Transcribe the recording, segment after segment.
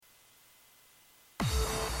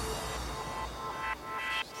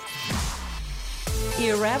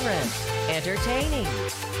Irreverent, entertaining,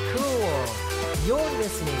 cool. You're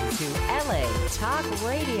listening to LA Talk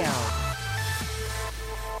Radio.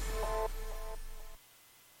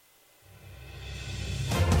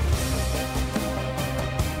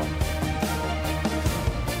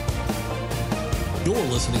 You're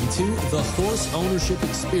listening to The Horse Ownership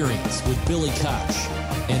Experience with Billy Koch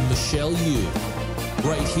and Michelle Yu,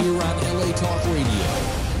 right here on LA Talk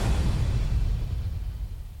Radio.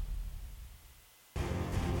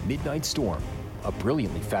 Midnight Storm, a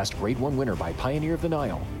brilliantly fast Grade 1 winner by Pioneer of the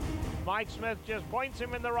Nile. Mike Smith just points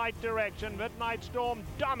him in the right direction. Midnight Storm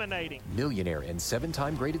dominating. Millionaire and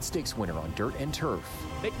 7-time graded stakes winner on dirt and turf.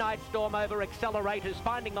 Midnight Storm over accelerators,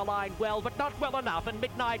 finding the line well, but not well enough, and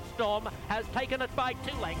Midnight Storm has taken it by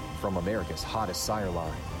 2 lengths. From America's hottest sire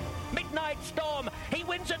line. Midnight Storm, he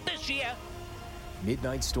wins it this year.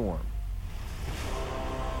 Midnight Storm.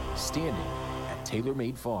 Standing at Tailor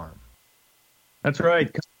Made Farm. That's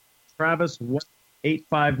right. Travis,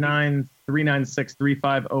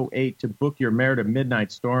 859-396-3508 to book your mare to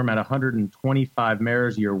Midnight Storm at 125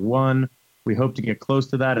 mares year 1. We hope to get close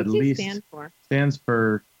to that at least. Stands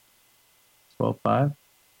for 12.5,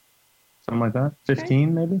 something like that.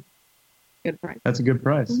 15 maybe. Good price. That's a good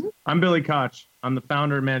price. Mm-hmm. I'm Billy Koch. I'm the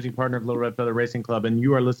founder and managing partner of Little Red Feather Racing Club, and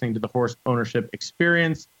you are listening to the Horse Ownership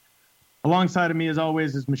Experience. Alongside of me, as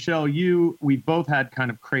always, is Michelle Yu. We both had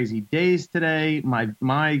kind of crazy days today.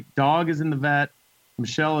 My dog is in the vet.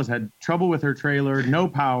 Michelle has had trouble with her trailer, no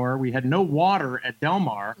power. We had no water at Del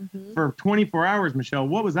Mar for 24 hours, Michelle.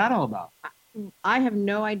 What was that all about? I have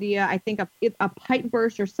no idea. I think a pipe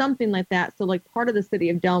burst or something like that. So, like, part of the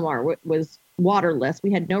city of Del Mar was waterless.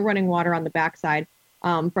 We had no running water on the backside.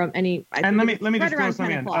 From any, and let me just throw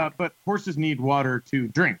something in. But horses need water to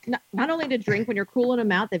drink. Not only to drink, when you're cooling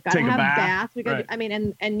them out, they've got to have baths. We got, right. I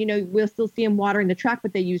mean, and you know, we'll still see them watering the track,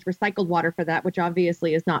 but they use recycled water for that, which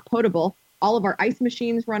obviously is not potable. All of our ice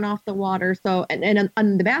machines run off the water. So, and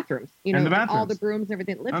the bathrooms, you know, all the grooms and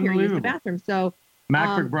everything that live here use the bathrooms. So. Mac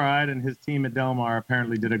McBride and his team at Del Mar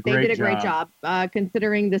apparently did a great job. They did a great job.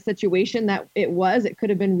 Considering the situation that it could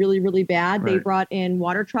have been really, really bad. Right. They brought in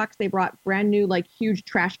water trucks. They brought brand new, like, huge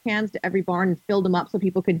trash cans to every barn and filled them up so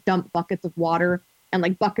people could dump buckets of water and,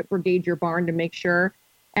 like, bucket brigade your barn to make sure.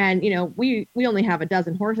 And, you know, we only have a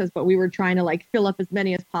dozen horses, but we were trying to, like, fill up as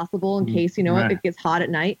many as possible in case, you know, if it gets hot at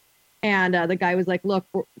night. And the guy was like, look,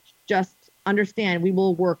 just understand, we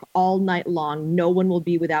will work all night long. No one will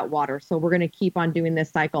be without water. So we're going to keep on doing this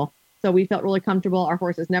cycle. So we felt really comfortable. Our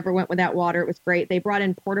horses never went without water. It was great. They brought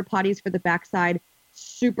in porta potties for the backside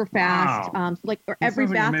super fast. Wow. So like every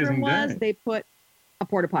bathroom they put a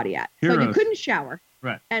porta potty at. Heroes. So you couldn't shower.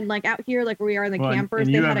 Right. And like out here, like where we are in the campers,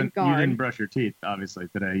 they had a guard. You didn't brush your teeth, obviously,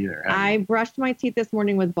 today either. I brushed my teeth this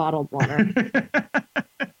morning with bottled water.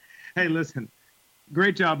 Hey, listen.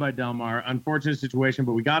 Great job by Del Mar. Unfortunate situation,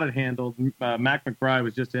 but we got it handled. Mac McBride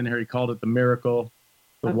was just in here. He called it the miracle.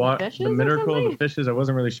 The miracle of the fishes. I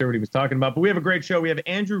wasn't really sure what he was talking about. But we have a great show. We have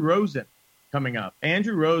Andrew Rosen coming up.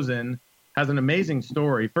 Andrew Rosen has an amazing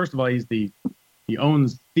story. First of all, he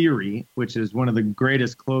owns Theory, which is one of the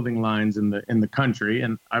greatest clothing lines in the country,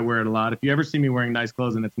 and I wear it a lot. If you ever see me wearing nice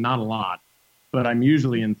clothes, and it's not a lot, but I'm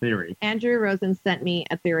usually in Theory. Andrew Rosen sent me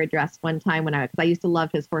a Theory dress one time because I used to love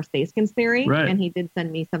his horse Dayskin's Theory, and he did send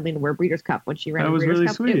me something to wear Breeders' Cup when she ran Breeders' really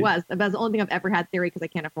Cup. Sweet. It was the only thing I've ever had Theory because I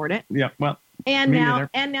can't afford it. Yeah, well, and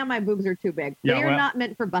now my boobs are too big. They are not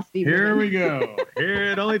meant for busty. Here we go.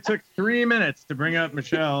 Here it only took 3 minutes to bring up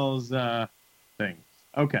Michelle's things.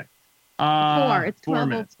 Okay, 4. It's 4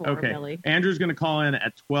 minutes. 12:04. Okay, Really. Andrew's going to call in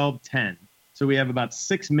at 12:10. So we have about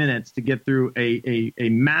 6 minutes to get through a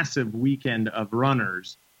massive weekend of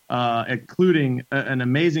runners, including an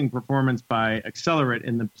amazing performance by Accelerate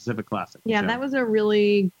in the Pacific Classic. Yeah, that was a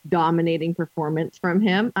really dominating performance from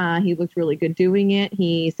him. He looked really good doing it.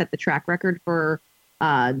 He set the track record for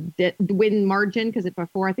win margin because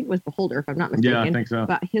before I think it was Beholder, if I'm not mistaken. Yeah, I think so.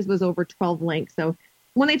 But his was over 12 lengths. So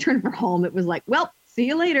when they turned for home, it was like, well, see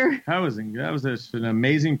you later. That was an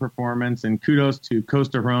amazing performance, and kudos to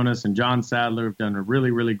Costa Hronis and John Sadler, who've done a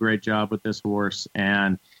really, really great job with this horse.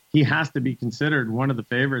 And he has to be considered one of the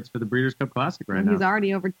favorites for the Breeders' Cup Classic right now. He's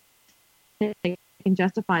already overtaken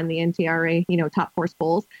Justify in the NTRA, top horse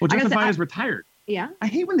polls. Well, Justify is retired. Yeah. I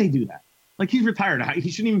hate when they do that. Like, he's retired. He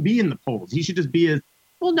shouldn't even be in the polls. He should just be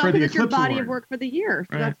Well, no, because it's your body of work for the year.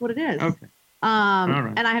 So that's what it is. Okay.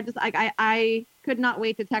 And I have just I could not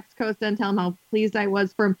wait to text Costa and tell him how pleased I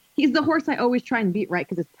was for him. He's the horse I always try and beat, right?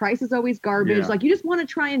 Because his price is always garbage. Yeah. Like, you just want to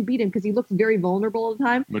try and beat him because he looks very vulnerable all the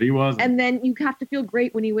time. But he wasn't. And then you have to feel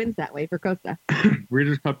great when he wins that way for Costa.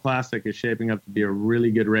 Breeders' Cup Classic is shaping up to be a really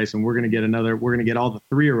good race, and we're going to get all the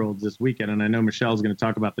 3-year-olds this weekend. And I know Michelle's going to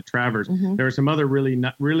talk about the Travers. Mm-hmm. There were some other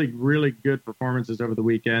really good performances over the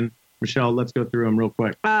weekend. Michelle, let's go through them real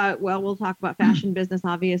quick. Well, we'll talk about fashion business,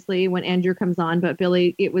 obviously, when Andrew comes on. But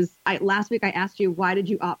Billy, last week I asked you, why did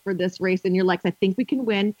you opt for this race? And you're like, I think we can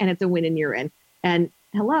win, and it's a win and you're in. And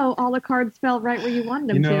hello, all the cards fell right where you wanted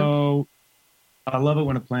them to. I love it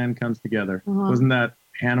when a plan comes together. Uh-huh. Wasn't that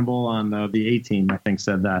Hannibal on the A-Team, I think,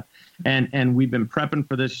 said that. And we've been prepping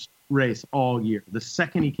for this race all year. The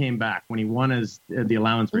second he came back, when he won the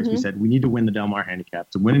allowance race, we said, we need to win the Del Mar handicap.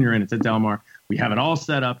 It's a win and you're in. It's at Del Mar. We have it all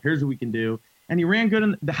set up. Here's what we can do. And he ran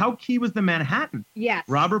good. How key was the Manhattan? Yes.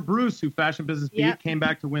 Robert Bruce, who Fashion Business beat, came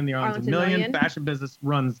back to win the Arlington Million. Fashion Business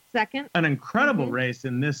runs second. An incredible race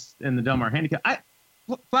in the Del Mar handicap.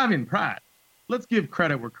 Flavian Pratt, let's give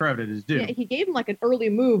credit where credit is due. Yeah, he gave him like an early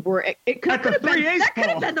move where it could have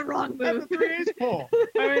been the wrong move. At the 3-ace pole.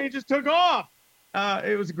 I mean, he just took off.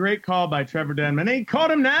 It was a great call by Trevor Denman. He caught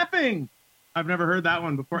him napping. I've never heard that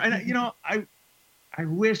one before. And, I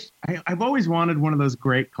wish I've always wanted one of those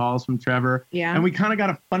great calls from Trevor. Yeah. And we kind of got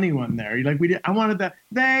a funny one there. I wanted that.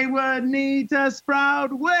 They would need to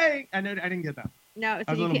sprout way. I didn't get that. No,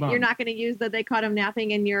 so you're not going to use that they caught him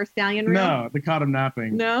napping in your stallion reel? No, they caught him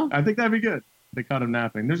napping. No? I think that'd be good. They caught him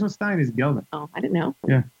napping. There's no stallion. He's a gelding. Oh, I didn't know.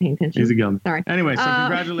 Yeah. Paying attention. He's a gelding. Sorry. Anyway, so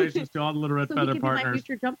congratulations to all the Little Red so Feather he can partners. Be my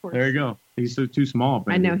future jump horse. There you go. He's so too small.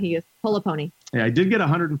 Baby. I know he is. Pull a pony. Yeah, I did get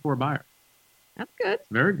 104 buyers. That's good.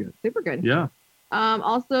 Very good. Super good. Yeah.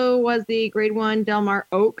 Also was the Grade 1 Del Mar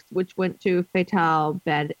Oaks, which went to Fatal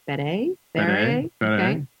Bede.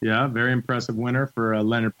 Okay. Yeah, very impressive winner for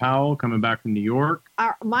Leonard Powell coming back from New York.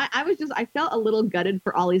 I felt a little gutted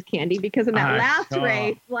for Ollie's Candy because in that last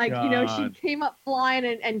race, she came up flying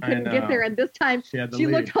and couldn't get there. And this time she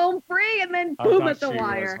looked home free and then boom at the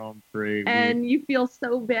wire. Home free. And you feel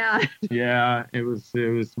so bad. Yeah, it was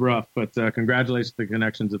rough. But congratulations to the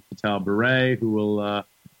connections of Fatal Beret, who will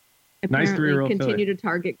nice 3-year-old continue to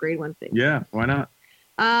target Grade 1 things. Yeah, why not?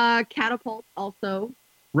 Catapult also.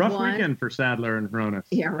 Rough weekend for Sadler and Hronis.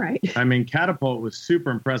 Yeah, right. I mean, Catapult was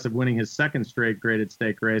super impressive, winning his second straight graded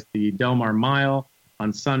stake race, the Del Mar Mile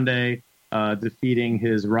on Sunday, defeating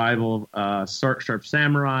his rival Sharp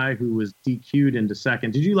Samurai, who was DQ'd into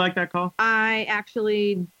second. Did you like that call? I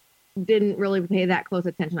actually didn't really pay that close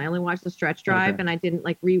attention. I only watched the stretch drive, and I didn't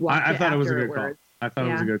rewatch it. I thought it was a good call. I thought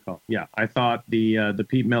it was a good call. Yeah, I thought the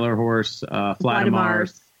Pete Miller horse,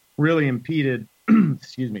 Flatamars, really impeded,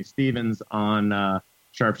 Stevens on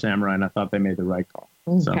Sharp Samurai, and I thought they made the right call.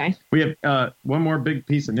 Okay. So we have one more big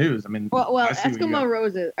piece of news. I mean,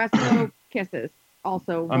 Eskimo Kisses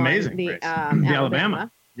also amazing won the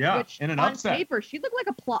Alabama. Yeah, which in an on upset. Paper, she looked like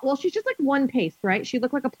a plot. Well, she's just like one pace, right? She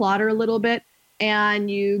looked like a plotter a little bit.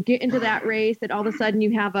 And you get into that race, and all of a sudden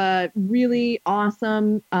you have a really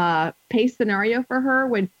awesome pace scenario for her.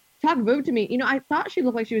 When talk moved to me, I thought she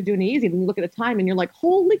looked like she was doing it easy. Then you look at the time, and you're like,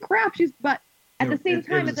 "Holy crap!" But at the same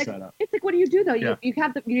time, it's like, what do you do though? Yeah.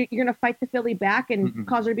 You're gonna fight the filly back and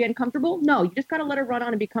cause her to be uncomfortable? No, you just gotta let her run on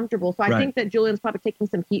and be comfortable. So I think that Julian's probably taking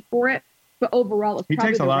some heat for it, but overall, it's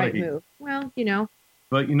probably the right move. Well,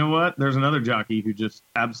 But you know what? There's another jockey who just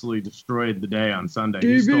absolutely destroyed the day on Sunday.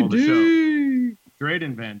 He stole the show.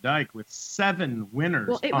 Drayden Van Dyke with 7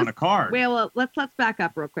 winners on a card. Well, let's back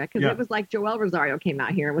up real quick because it was like Joel Rosario came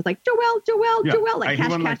out here and was like, Joel, like cash,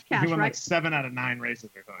 he won right? like 7 out of 9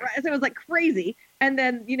 races or something. Right, so it was like crazy. And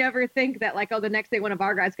then you never think that the next day one of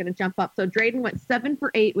our guys is going to jump up. So Drayden went 7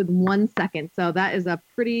 for 8 with 1 second. So that is a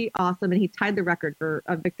pretty awesome, and he tied the record for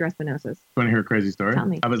Victor Espinosa's. Want to hear a crazy story? Tell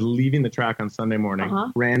me. I was leaving the track on Sunday morning,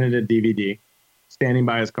 ran into DVD, standing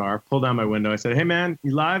by his car, pulled down my window. I said, "Hey man,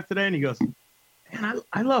 you live today?" And he goes, "Man,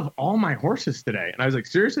 I love all my horses today." And I was like,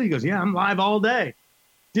 "Seriously?" He goes, "Yeah, I'm live all day."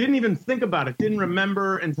 Didn't even think about it. Didn't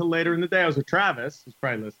remember until later in the day. I was with Travis, who's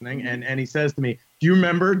probably listening, and he says to me, "Do you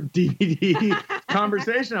remember DVD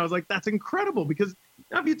conversation?" I was like, "That's incredible," because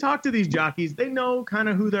if you talk to these jockeys, they know kind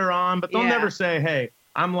of who they're on, but they'll never say, "Hey,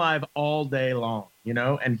 I'm live all day long,"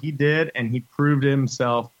 And he did, and he proved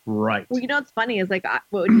himself right. Well, what's funny is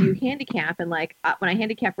when you handicap and when I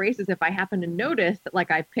handicap races, if I happen to notice that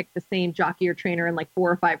I picked the same jockey or trainer in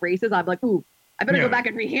 4 or 5 races, I'm like, ooh, I better go back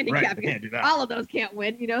and re-handicap because all of those can't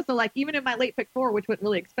win, So even in my late pick 4, which went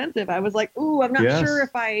really expensive, I was like, ooh, I'm not sure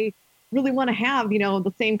if I really want to have,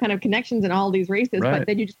 the same kind of connections in all these races, Right. but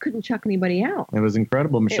then you just couldn't chuck anybody out. It was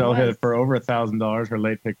incredible. Michelle hit it for over $1,000, her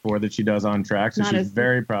late pick 4 that she does on track. So she's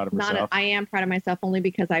very proud of herself. I am proud of myself only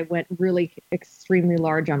because I went really extremely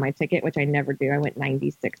large on my ticket, which I never do. I went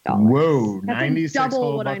 $96. Whoa, That's 96 double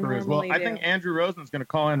whole what I buckaroos. normally Well, I do. think Andrew Rosen's going to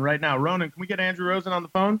call in right now. Ronan, can we get Andrew Rosen on the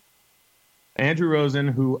phone? Andrew Rosen,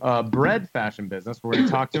 who bred fashion business. We're going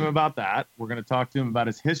to talk to him about that. We're going to talk to him about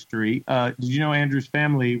his history. Did you know Andrew's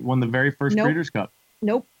family won the very first Breeders' Cup?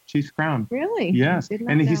 Nope. Chief's Crown. Really? Yes.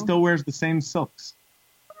 And he still wears the same silks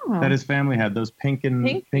that his family had, those pink and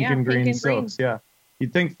green silks. Yeah.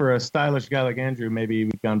 You'd think for a stylish guy like Andrew, maybe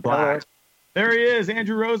we've gone black. There he is,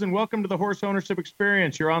 Andrew Rosen. Welcome to the Horse Ownership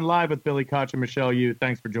Experience. You're on live with Billy Koch and Michelle Yu.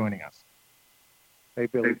 Thanks for joining us. Hey,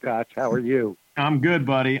 Billy Koch. How are you? I'm good,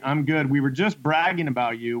 buddy. I'm good. We were just bragging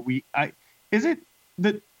about you. Is it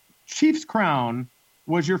the Chief's Crown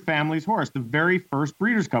was your family's horse, the very first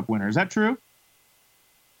Breeders' Cup winner? Is that true?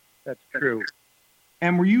 That's true.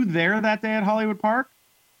 And were you there that day at Hollywood Park?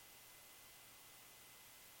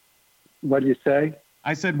 What did you say?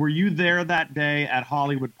 I said, were you there that day at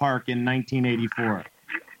Hollywood Park in 1984?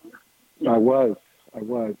 I was. It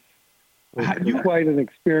was quite an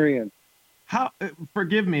experience.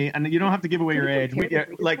 Forgive me, and you don't have to give away your age.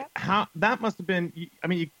 How that must have been. I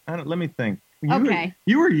mean, let me think.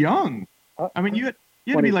 You were young. I mean, you had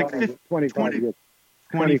to be like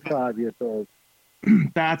 25 years old.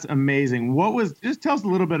 That's amazing. Just tell us a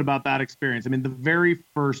little bit about that experience. I mean, the very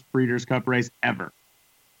first Breeders' Cup race ever.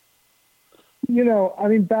 I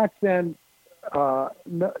mean, back then,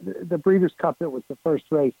 the Breeders' Cup, it was the first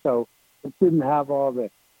race, so it didn't have all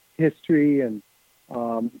the history and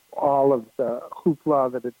all of the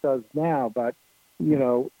hoopla that it does now. But,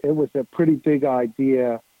 it was a pretty big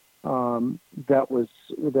idea that was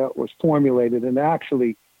formulated. And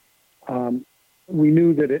actually, we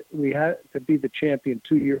knew that we had to be the champion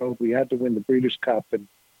 2-year-old. We had to win the Breeders' Cup. And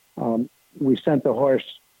we sent the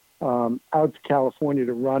horse out to California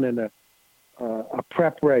to run in a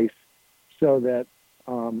prep race so that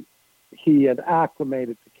he had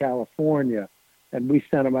acclimated to California, and we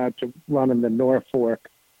sent him out to run in the Norfolk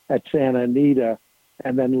at Santa Anita,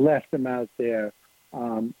 and then left him out there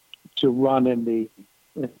to run in the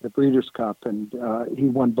Breeders' Cup, and he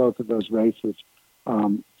won both of those races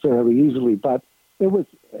fairly easily. But it was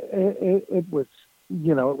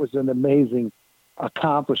an amazing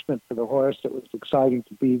accomplishment for the horse. It was exciting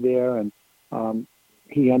to be there, and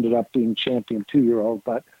he ended up being champion 2-year-old.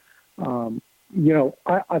 But,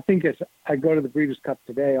 I think as I go to the Breeders' Cup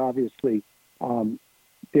today, obviously,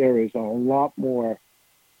 there is a lot more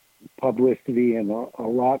publicity and a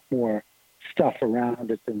lot more stuff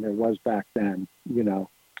around it than there was back then.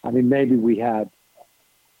 I mean, maybe we had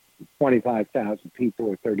 25,000 people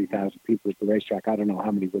or 30,000 people at the racetrack. I don't know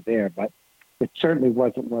how many were there, but it certainly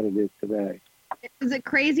wasn't what it is today. Is it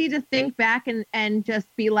crazy to think back and just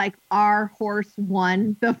be like, our horse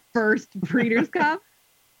won the first Breeders' Cup?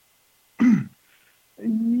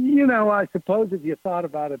 I suppose if you thought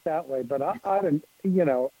about it that way, but I didn't.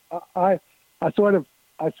 I sort of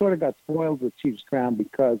got spoiled with Chief's Crown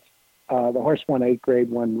because the horse won 8 Grade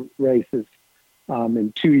 1 races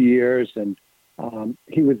in 2 years, and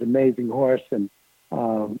he was an amazing horse, and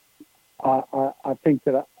I think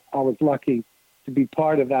that I was lucky to be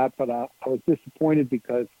part of that, but I was disappointed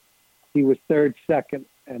because he was third, second,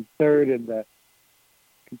 and third in the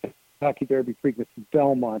Kentucky Derby Preakness at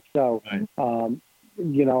Belmont. So, I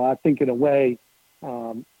think in a way,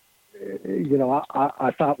 I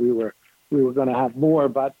thought we were going to have more,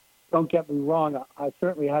 but don't get me wrong. I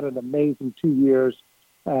certainly had an amazing 2 years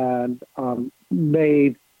and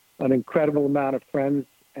made an incredible amount of friends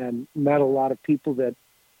and met a lot of people that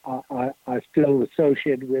I still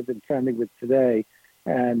associated with and friendly with today,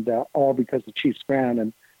 and all because of Chief's Crown.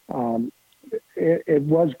 And it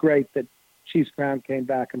was great that Chief's Crown came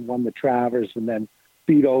back and won the Travers and then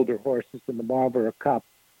beat older horses in the Marlboro Cup.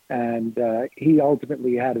 And he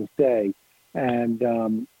ultimately had his day. And,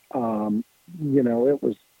 it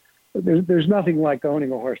was, there's nothing like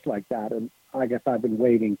owning a horse like that. And I guess I've been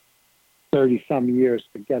waiting 30 some years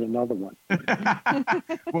to get another one.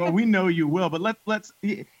 Well, we know you will, but let's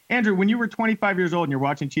Andrew, when you were 25 years old and you're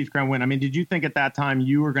watching Chief's Crown win, I mean, did you think at that time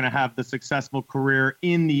you were going to have the successful career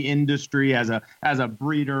in the industry as a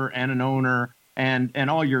breeder and an owner and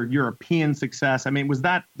all your European success? I mean, was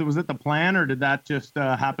it the plan, or did that just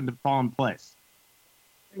happen to fall in place?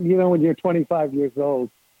 When you're 25 years old,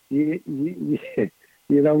 you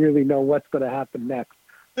don't really know what's going to happen next.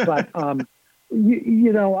 But I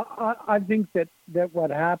think that what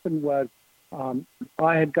happened was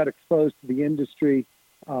I had got exposed to the industry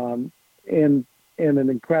in in an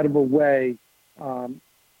incredible way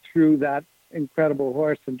through that incredible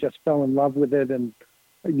horse and just fell in love with it. And,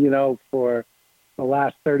 for the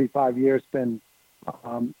last 35 years been,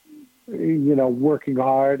 working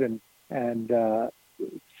hard and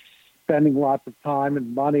spending lots of time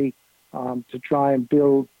and money to try and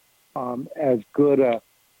build as good a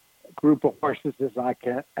group of horses as I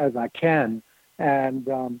can. And,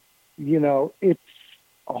 it's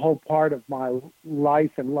a whole part of my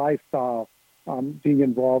life and lifestyle, being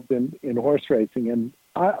involved in horse racing. And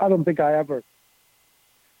I don't think I ever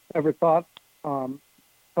thought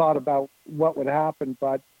about what would happen,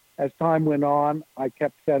 but as time went on, I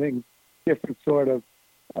kept setting different sort of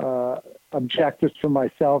objectives for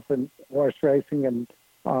myself in horse racing. And,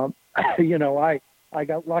 I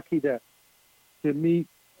got lucky to meet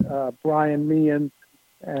Brian Meehan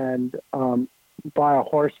and buy a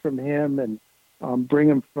horse from him and bring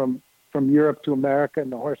him from Europe to America.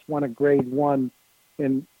 And the horse won a Grade 1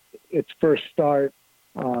 in its first start,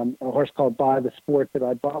 a horse called By the Sport that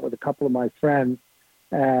I bought with a couple of my friends.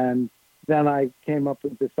 And then I came up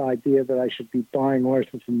with this idea that I should be buying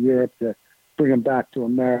horses in Europe to bring them back to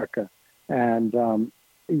America. And,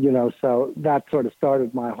 so that sort of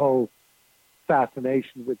started my whole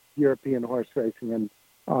fascination with European horse racing. And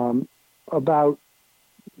about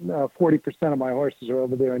 40% of my horses are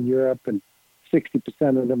over there in Europe and 60%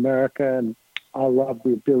 in America. And I love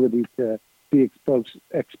the ability to be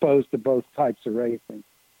exposed to both types of racing.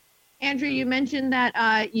 Andrew, you mentioned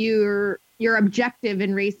that your objective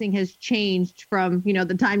in racing has changed from,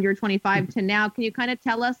 the time you were 25 to now. Can you kind of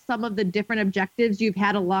tell us some of the different objectives you've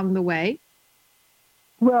had along the way?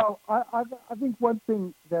 Well, I think one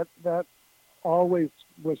thing that always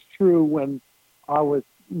was true when I was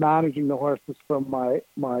managing the horses from my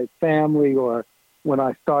family or when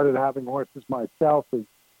I started having horses myself is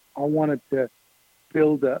I wanted to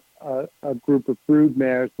build a group of brood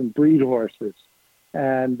mares and breed horses.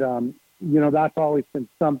 And, that's always been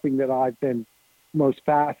something that I've been most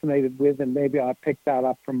fascinated with. And maybe I picked that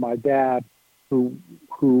up from my dad who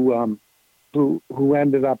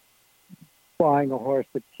ended up buying a horse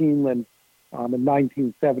at Keeneland in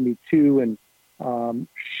 1972. And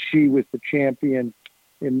she was the champion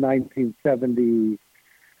in 1974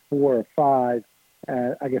 or 5,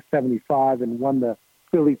 I guess 75, and won the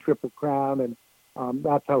Philly Triple Crown. And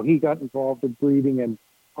that's how he got involved in breeding. And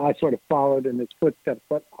I sort of followed in his footsteps.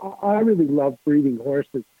 But I really love breeding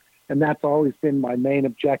horses. And that's always been my main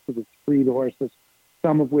objective is to breed horses,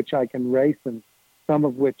 some of which I can race and some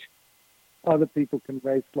of which other people can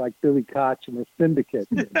race, like Billy Koch and the Syndicate.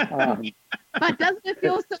 But doesn't it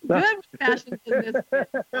feel so good with fashion business?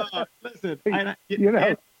 Listen, you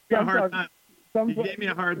gave me a hard time.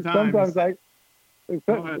 Sometimes I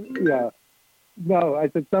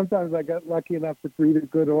said sometimes I got lucky enough to breed a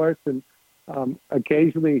good horse, and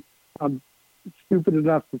occasionally I'm stupid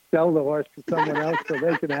enough to sell the horse to someone else so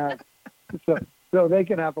they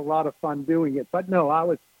can have a lot of fun doing it. But no, I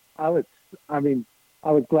was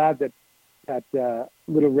glad that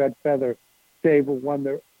Little Red Feather stable won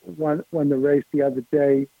the race the other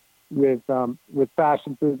day with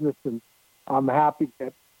Fashion Business, and I'm happy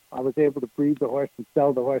that I was able to breed the horse and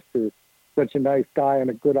sell the horse to such a nice guy and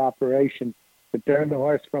a good operation to turn the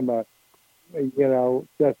horse from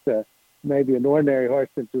maybe an ordinary horse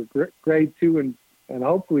into a Grade 2 and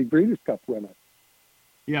hopefully Breeders' Cup winner.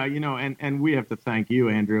 Yeah, and we have to thank you,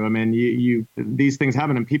 Andrew. I mean, you these things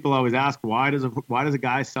happen, and people always ask, why does a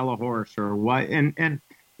guy sell a horse, or why? And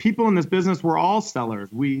people in this business, we're all sellers.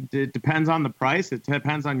 It depends on the price. It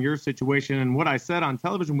depends on your situation. And what I said on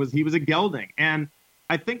television was he was a gelding, and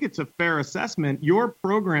I think it's a fair assessment. Your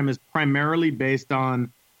program is primarily based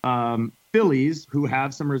on fillies who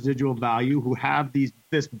have some residual value, who have this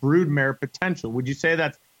broodmare potential. Would you say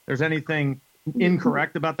that there's anything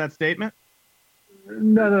incorrect about that statement?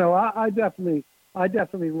 No. I definitely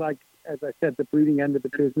like, as I said, the breeding end of the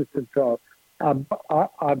business, and so I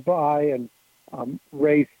buy and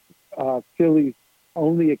race fillies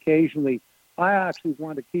only occasionally. I actually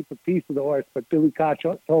wanted to keep a piece of the horse, but Billy Koch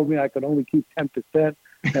told me I could only keep 10%, and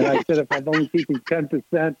I said if I'm only keeping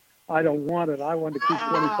 10%, I don't want it. I want to keep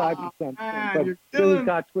 25%. But Billy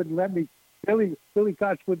Koch wouldn't let me. Billy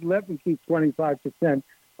Koch wouldn't let me keep 25%.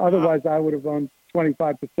 Otherwise, I would have owned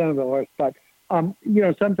 25% of the horse. But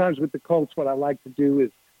sometimes with the colts, what I like to do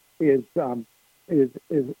is sell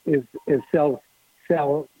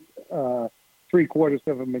 3/4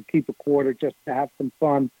 of them and keep a quarter just to have some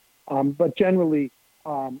fun. But generally,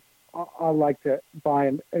 I like to buy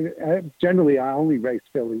and generally I only race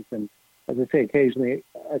fillies. And as I say,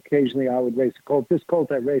 occasionally I would race a colt. This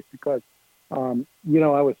colt I raced because, I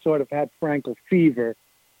was sort of had Frankel fever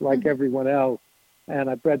like everyone else. and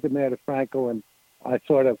I bred the mare to Franco, and I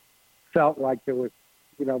sort of felt like there was,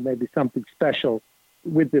 maybe something special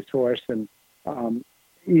with this horse. And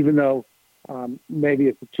even though maybe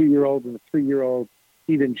it's a 2-year-old and a 3-year-old,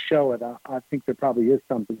 he didn't show it. I think there probably is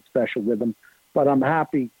something special with him. But I'm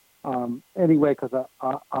happy anyway, because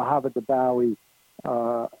I have a DeBowie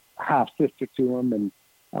half sister to him, and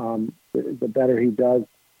the better he does,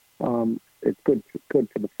 it's good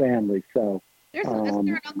for the family. So isn't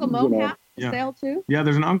there an Uncle Mo half for sale too? Yeah,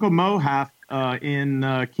 there's an Uncle Mo half in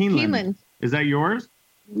Keeneland. Is that yours?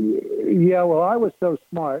 Yeah, well, I was so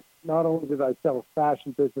smart. Not only did I sell a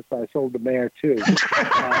fashion business, I sold the mare too.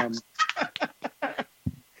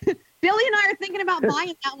 Billy and I are thinking about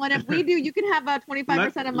buying that one. If we do, you can have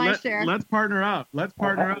 25% of my share. Let's partner up.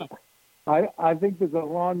 I think there's a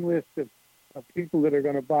long list of people that are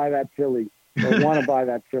going to buy that filly or want to buy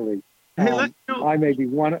that filly. I may be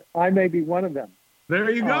one of them. There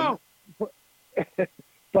you go. But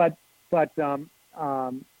I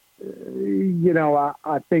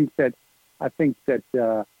think that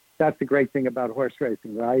that's the great thing about horse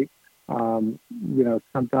racing, right?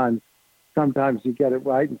 Sometimes you get it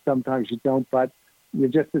right and sometimes you don't, but you're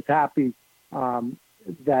just as happy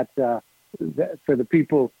that for the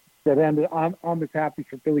people that ended. I'm as happy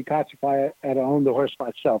for Billy Koch if I had owned the horse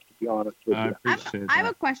myself, to be honest with you. I have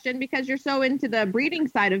a question, because you're so into the breeding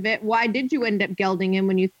side of it. Why did you end up gelding him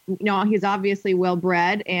when you know he's obviously well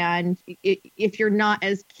bred, and if you're not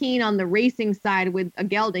as keen on the racing side with a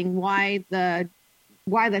gelding, why the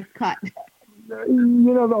cut?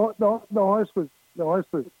 The horse was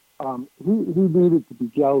he needed to be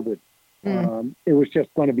gelded. It was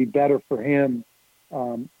just going to be better for him,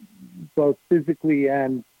 both physically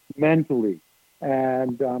and mentally.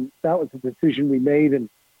 And that was the decision we made. And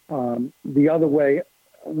the other way,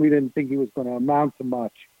 we didn't think he was going to amount to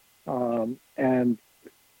much. And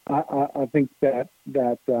I think that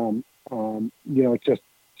it's just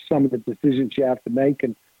some of the decisions you have to make.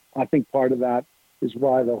 And I think part of that is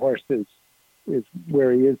why the horse is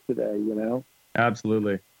where he is today,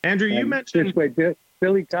 Absolutely. Andrew, you mentioned this way,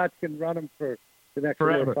 Billy Koch can run him for the next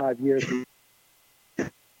 4 or 5 years.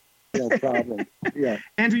 No problem. Yeah.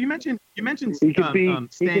 Andrew, you mentioned he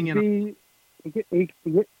could staying in. He could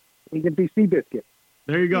be Seabiscuit.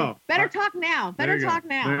 There you go. Better talk now. There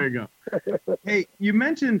you go. Hey, you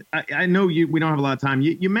mentioned. I know we don't have a lot of time.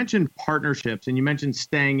 You mentioned partnerships, and you mentioned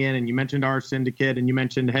staying in, and you mentioned our syndicate, and you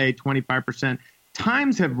mentioned 25%.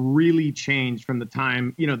 Times have really changed from the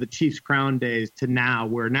time, the Chiefs Crown days to now,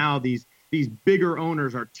 where now these bigger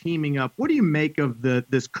owners are teaming up. What do you make of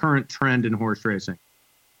this current trend in horse racing?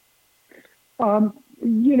 I'm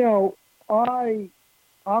a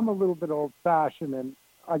little bit old-fashioned, and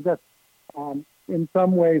I guess in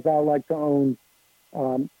some ways I like to own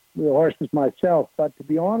the horses myself. But to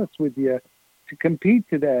be honest with you, to compete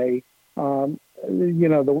today,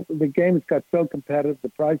 the game has got so competitive, the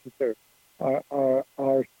prices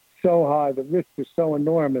are so high, the risks are so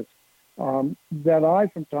enormous, that I,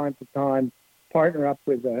 from time to time, partner up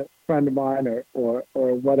with a friend of mine or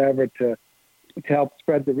whatever to help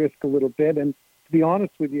spread the risk a little bit. And to be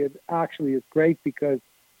honest with you, it actually is great because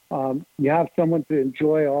you have someone to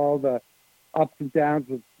enjoy all the ups and downs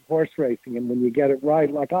of horse racing. And when you get it right,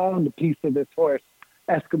 like I owned a piece of this horse,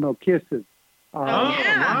 Eskimo Kisses,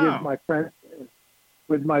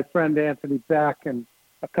 with my friend Anthony Beck and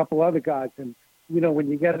a couple other guys. And, when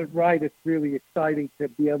you get it right, it's really exciting to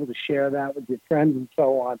be able to share that with your friends and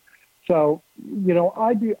so on. So,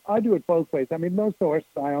 I do it both ways. I mean, most of the horses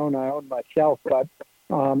I own myself, but,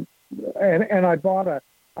 and I bought a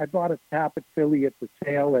Tappet filly at the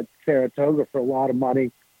sale at Saratoga for a lot of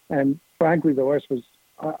money. And frankly, the horse was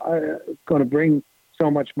going to bring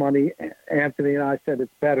so much money. Anthony and I said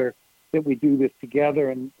it's better that we do this together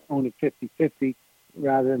and own it 50-50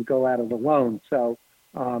 rather than go at it alone. So,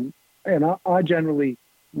 and I generally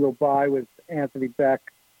will buy with Anthony Beck,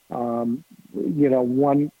 one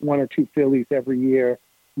or two fillies every year,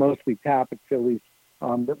 mostly Tappet fillies,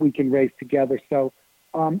 that we can race together. So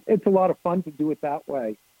it's a lot of fun to do it that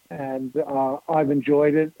way. And I've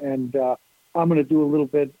enjoyed it. And I'm going to do a little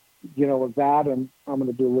bit, of that, and I'm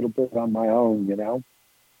going to do a little bit on my own,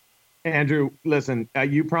 Andrew, listen,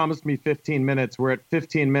 you promised me 15 minutes. We're at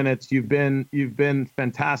 15 minutes. You've been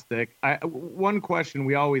fantastic. One question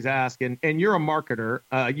we always ask, and you're a marketer.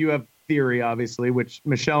 You have theory, obviously, which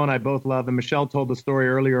Michelle and I both love. And Michelle told the story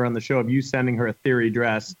earlier on the show of you sending her a theory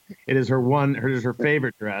dress. It is her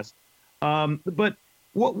favorite dress. But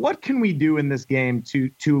what can we do in this game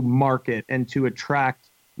to market and to attract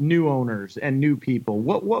new owners and new people?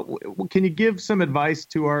 What can you give some advice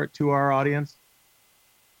to our audience?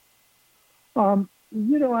 I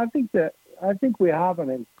think that I think we have an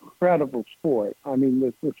incredible sport. I mean,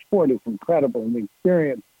 the sport is incredible, and the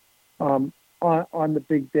experience on the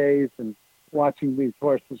big days and watching these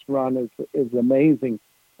horses run is amazing.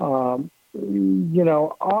 I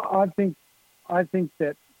think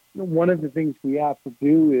that one of the things we have to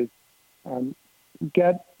do is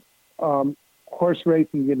get horse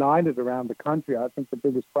racing united around the country. I think the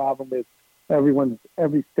biggest problem is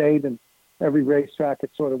every state and every racetrack is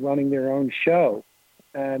sort of running their own show.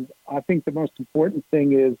 And I think the most important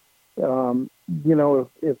thing is,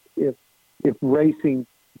 if racing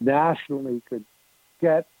nationally could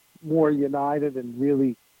get more united and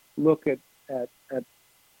really look at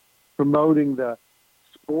promoting the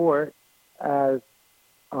sport as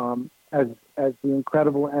the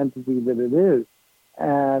incredible entity that it is,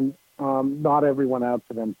 and not everyone out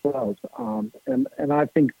for themselves. And I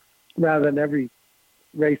think rather than every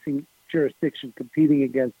racing jurisdiction competing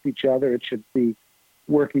against each other, it should be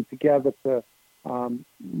working together to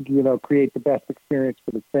create the best experience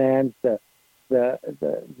for the fans, the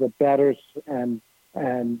bettors, and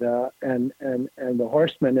the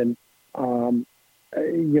horsemen, and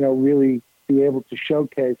really be able to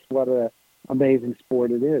showcase what an amazing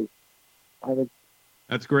sport it is. I think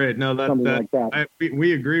that's great. No, like that.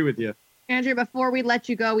 We agree with you. Andrew, before we let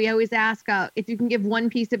you go, we always ask if you can give one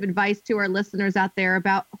piece of advice to our listeners out there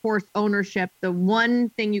about horse ownership, the one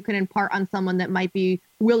thing you can impart on someone that might be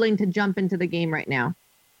willing to jump into the game right now.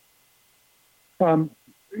 I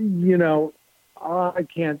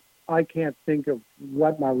can't think of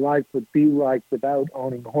what my life would be like without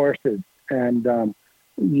owning horses. And,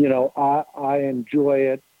 I enjoy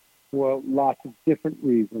it for lots of different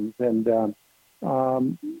reasons. And,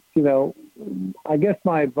 I guess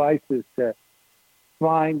my advice is to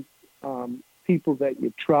find people that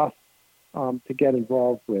you trust to get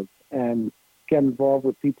involved with, and get involved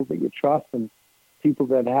with people that you trust and people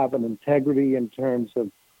that have an integrity in terms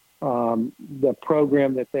of the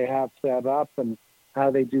program that they have set up and how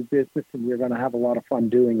they do business, and you're going to have a lot of fun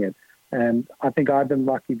doing it. And I think I've been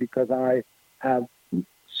lucky because I have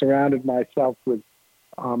surrounded myself with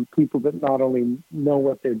people that not only know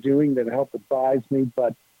what they're doing, that help advise me,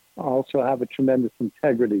 but also have a tremendous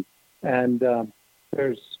integrity. And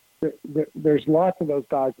there's lots of those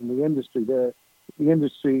guys in the industry. The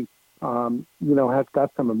industry, has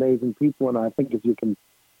got some amazing people, and I think if you can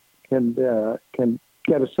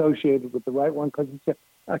get associated with the right one, because it's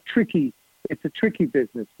a tricky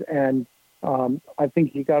business, and I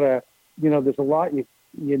think you gotta, there's a lot you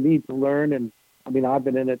need to learn. And I mean, I've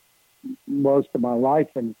been in it most of my life,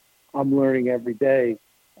 and I'm learning every day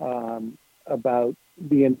about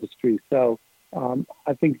the industry. So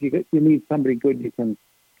I think you need somebody good you can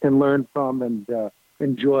learn from and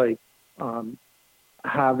enjoy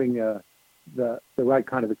having the right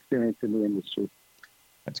kind of experience in the industry.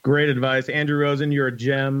 That's great advice. Andrew Rosen, you're a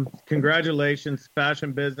gem. Congratulations,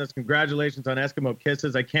 fashion business. Congratulations on Eskimo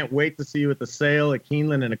Kisses. I can't wait to see you at the sale at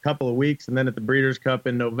Keeneland in a couple of weeks, and then at the Breeders' Cup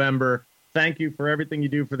in November. Thank you for everything you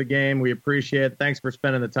do for the game. We appreciate it. Thanks for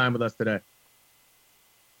spending the time with us today.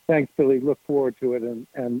 Thanks, Billy. Look forward to it,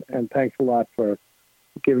 and thanks a lot for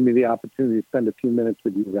giving me the opportunity to spend a few minutes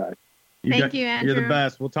with you guys. Thank you, Andrew. You're the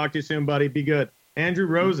best. We'll talk to you soon, buddy. Be good. Andrew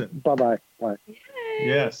Rosen. Bye-bye. Bye. Yay.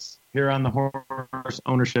 Yes, here on the Horse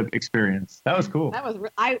Ownership Experience. That was cool. That was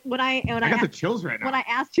when I got the chills right now. When I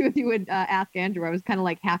asked you if you would ask Andrew, I was kind of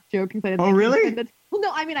like half joking. Oh, really? Well,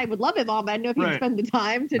 no, I mean, I would love it all, but I didn't know if you'd spend the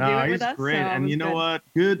time to do it with us. Great. So and you know what?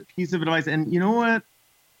 Good piece of advice. And you know what?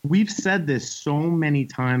 We've said this so many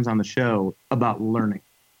times on the show about learning.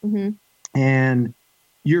 Mm-hmm. And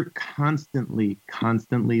you're constantly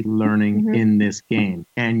learning in this game.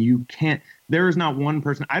 And you can't, there is not one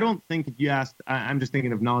person. I don't think if you asked, I'm just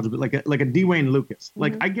thinking of knowledge, but like a Dwayne Lucas,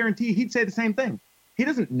 like I guarantee he'd say the same thing. He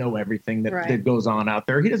doesn't know everything that goes on out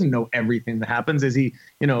there. He doesn't know everything that happens. Is he,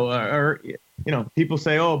 people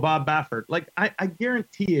say, oh, Bob Baffert. Like, I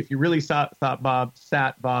guarantee if you really sat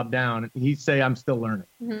Bob down, he'd say, I'm still learning.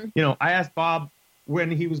 Mm-hmm. I asked Bob when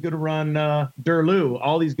he was going to run Durlou,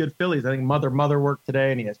 all these good fillies. I think Mother worked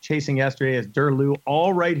today, and he has Chasing yesterday, he has Durlou,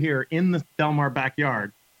 all right here in the Del Mar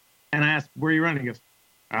backyard. And I asked, where are you running? He goes,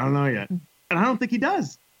 I don't know yet. And I don't think he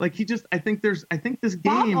does. Like, I think this game.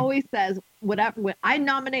 Bob always says, whatever, I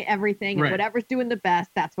nominate everything, and whatever's doing the best,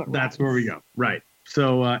 that's what runs. That's where we go. Right.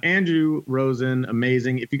 So, Andrew Rosen,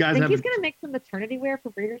 amazing. If you guys think he's going to make some maternity wear for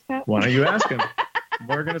Breeders' Cup? Why don't you ask him?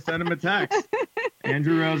 We're going to send him a text.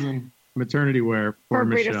 Andrew Rosen, maternity wear for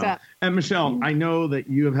Michelle. And Michelle, I know that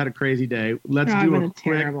you have had a crazy day. Let's have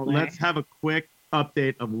a quick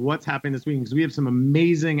update of what's happening this weekend because we have some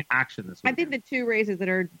amazing action this weekend. I think the two races that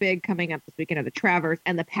are big coming up this weekend are the Travers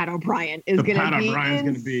and the Pat O'Brien is going to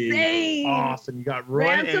be insane. Awesome. You got Roy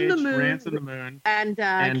Ransom the Moon, and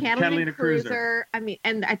Catalina Cruiser. I mean,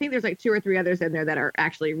 and I think there's like 2 or 3 others in there that are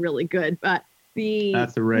actually really good. But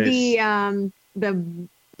that's the race. The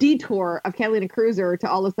detour of Catalina Cruiser to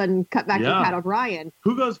all of a sudden cut back to Pat O'Brien.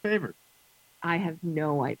 Who goes favored? I have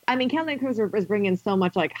no idea. I mean, Catalina Cruiser is bringing so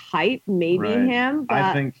much like hype, maybe him. But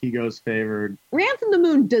I think he goes favored. Ransom the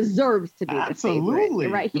Moon deserves to be absolutely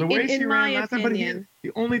the favorite, right? The way she ran last time, but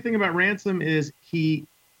the only thing about Ransom is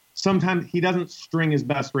sometimes he doesn't string his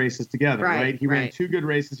best races together, right? He ran 2 good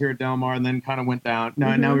races here at Del Mar and then kind of went down.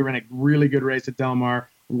 Now we ran a really good race at Del Mar.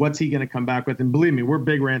 What's he going to come back with? And believe me, we're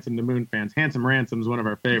big Ransom the Moon fans. Handsome Ransom's one of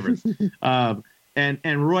our favorites.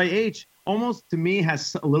 And Roy H. almost to me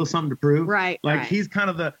has a little something to prove. He's kind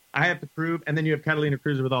of I have to prove, and then you have Catalina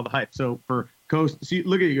Cruiser with all the hype. So for Costa,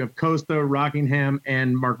 look at you have Costa, Rockingham,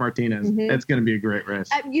 and Mark Martinez. That's going to be a great race.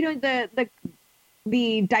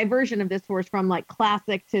 The diversion of this horse from like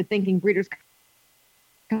classic to thinking Breeders'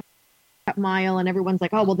 Cup mile, and everyone's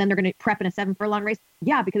like, oh well, then they're going to prep in a 7 furlong race.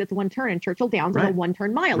 Yeah, because it's 1 turn, and Churchill Downs is a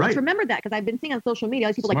 1-turn mile. Let's remember that because I've been seeing on social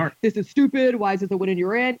media people like, this is stupid. Why is this a win and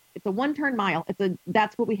you're in? It's a 1-turn mile.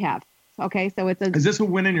 That's what we have. Okay, so is this a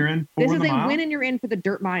win and you're in? This is a win and you're in for the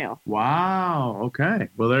dirt mile. Wow. Okay.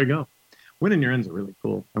 Well, there you go. Win and you're in is really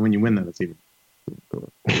cool, and when you win that, it's even cooler.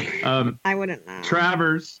 I wouldn't know.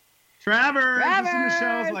 Travers. This is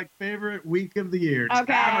Michelle's favorite week of the year. Okay.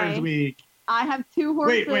 Travers week. I have 2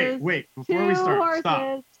 horses. Wait. Before we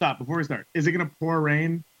start, stop. Before we start, is it going to pour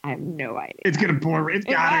rain? I have no idea. It's going to pour rain. It's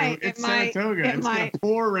got to. It's Saratoga. It's going to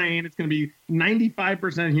pour rain. It's going to be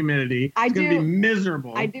 95% humidity. It's going to be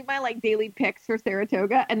miserable. I do my daily picks for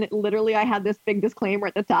Saratoga, and literally I had this big disclaimer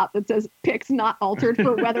at the top that says picks not altered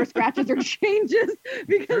for weather scratches or changes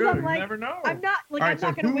because I'm like, you never know. I'm not all right, I'm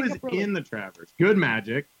not going to wake up early. Who is in the Travers? Good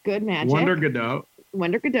Magic. Wonder Godot.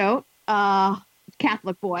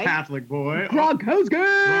 Catholic Boy. Gronkowski.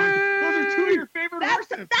 Those are 2 of your favorite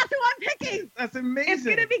horses. That's who I'm picking. That's amazing. It's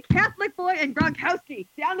going to be Catholic Boy and Gronkowski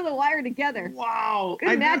down to the wire together. Wow.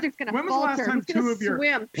 Good Magic's going to falter. He's going to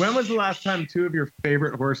swim. When was the last time 2 of your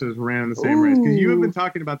favorite horses ran in the same race? Because you have been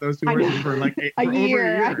talking about those 2 horses for over a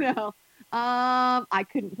year. I know. I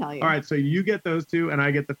couldn't tell you. All right, so you get those 2, and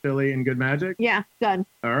I get the filly and Good Magic? Yeah, done.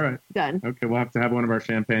 All right. Done. Okay, we'll have to have one of our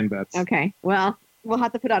champagne bets. Okay, well, we'll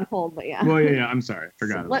have to put on hold, but yeah. Well, yeah, I'm sorry.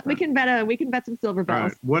 Forgot about that. We can bet some silver bells. All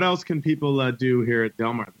right. What else can people do here at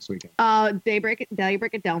Del Mar this weekend? Daybreak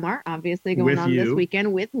at Del Mar, obviously going on this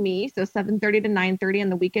weekend with me. So 7:30 to 9:30 on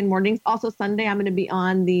the weekend mornings. Also Sunday, I'm going to be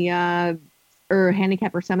on the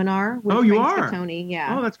handicapper seminar with you are? Tony.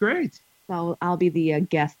 Yeah. Oh, that's great. So I'll be the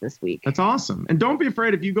guest this week. That's awesome. And don't be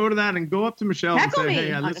afraid if you go to that and go up to Michelle and say,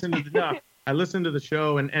 hey, I listened to the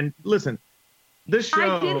show and listen. This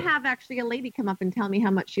show. I did have actually a lady come up and tell me how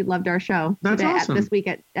much she loved our show. That's awesome. This week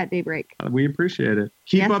at Daybreak. We appreciate it.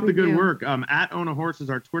 Keep up the good work. At Own a Horse is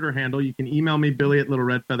our Twitter handle. You can email me,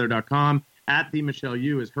 Billy@littleredfeather.com. At the Michelle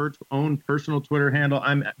Yu is her own personal Twitter handle.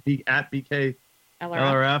 I'm at BK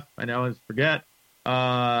LRF. I always forget.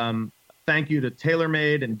 Thank you to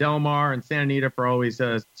TaylorMade and Del Mar and Santa Anita for always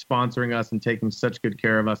sponsoring us and taking such good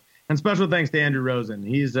care of us. And special thanks to Andrew Rosen.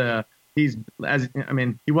 He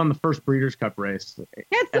won the first Breeders' Cup race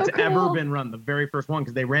that's ever been run, the very first one,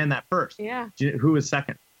 because they ran that first. Yeah. Who was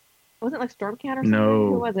second? Wasn't it like Storm Cat or something? No.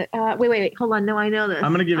 Who was it? Wait. Hold on. No, I know this.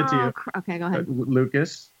 I'm going to give it to you. Okay, go ahead.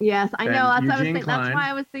 Lucas. Yes, I know. That's why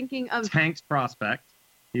I was thinking of Tank's Prospect.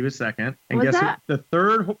 He was second. And what was guess that? who? The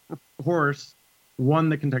third horse won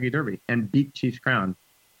the Kentucky Derby and beat Chiefs Crown.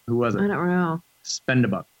 Who was it? I don't know.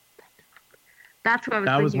 Spendabuck. That's what I was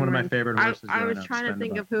thinking. That was one of my favorite horses. I was trying to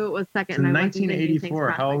think of who it was second. In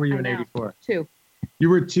 1984. How old were you in 84? 2. You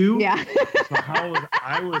were 2? Yeah. So how old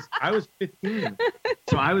I was 15.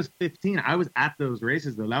 So I was 15. I was at those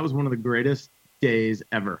races though. That was one of the greatest days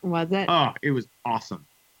ever. Was it? Oh, it was awesome.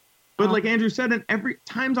 But like Andrew said, and every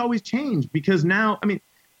times always change because now,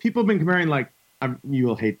 people have been comparing you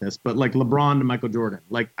will hate this, but like LeBron to Michael Jordan.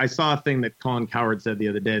 Like I saw a thing that Colin Cowherd said the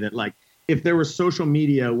other day that if there was social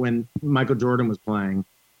media when Michael Jordan was playing,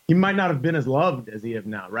 he might not have been as loved as he is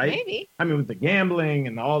now, right? Maybe. With the gambling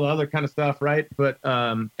and all the other kind of stuff, right? But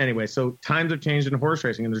anyway, so times have changed in horse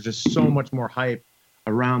racing, and there's just so much more hype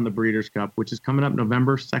around the Breeders' Cup, which is coming up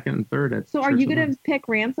November 2nd and 3rd. So are you going to pick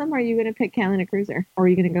Ransom, or are you going to pick Catalina Cruiser, or are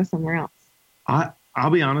you going to go somewhere else? I'll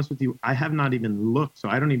be honest with you. I have not even looked, so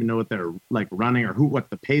I don't even know what they're running or what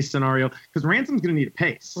the pace scenario. Because Ransom's going to need a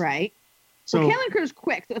pace, right? So Catalina Cruiser's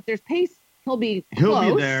quick, so if there's pace He'll be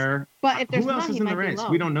there. But if there's who else is in the race?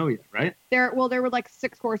 We don't know yet, right? There were like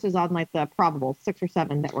 6 horses on like the probable 6 or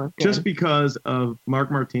 7 that were good. Just because of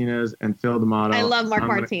Mark Martinez and Phil D'Amato. I love Mark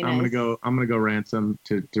Martinez. I'm gonna go Ransom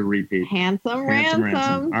to repeat. Handsome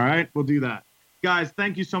Ransom. All right, we'll do that. Guys,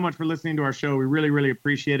 thank you so much for listening to our show. We really, really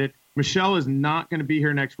appreciate it. Michelle is not going to be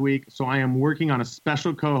here next week, so I am working on a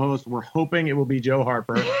special co-host. We're hoping it will be Joe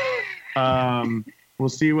Harper. We'll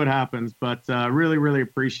see what happens, but really, really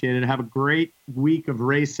appreciate it. Have a great week of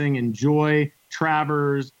racing. Enjoy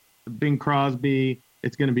Travers, the Bing Crosby.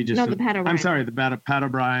 It's going to be just. No, the Pat O'Brien. I'm sorry, the Pat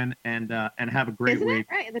O'Brien, and have a great week.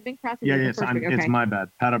 It? Right, the Bing Crosby. Yeah, yes, it's my bad.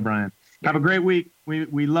 Pat O'Brien. Yeah. Have a great week.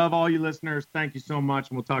 We love all you listeners. Thank you so much,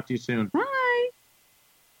 and we'll talk to you soon. Bye.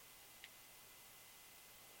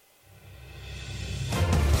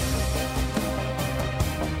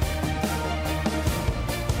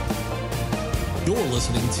 You're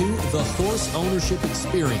listening to The Horse Ownership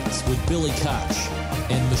Experience with Billy Koch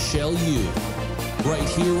and Michelle Yu, right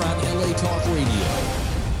here on LA Talk Radio.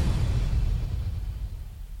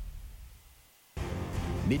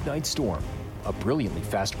 Midnight Storm, a brilliantly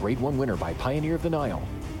fast Grade 1 winner by Pioneer of the Nile.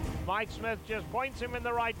 Mike Smith just points him in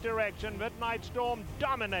the right direction. Midnight Storm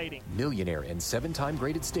dominating. Millionaire and 7-time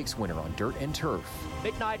graded stakes winner on dirt and turf.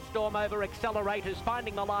 Midnight Storm over accelerators,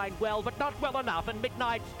 finding the line well, but not well enough, and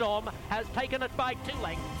Midnight Storm has taken it by 2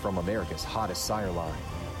 lengths. From America's hottest sire line.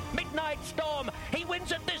 Midnight Storm, he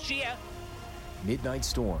wins it this year. Midnight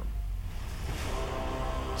Storm.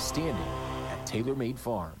 Standing at TaylorMade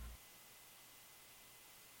Farm.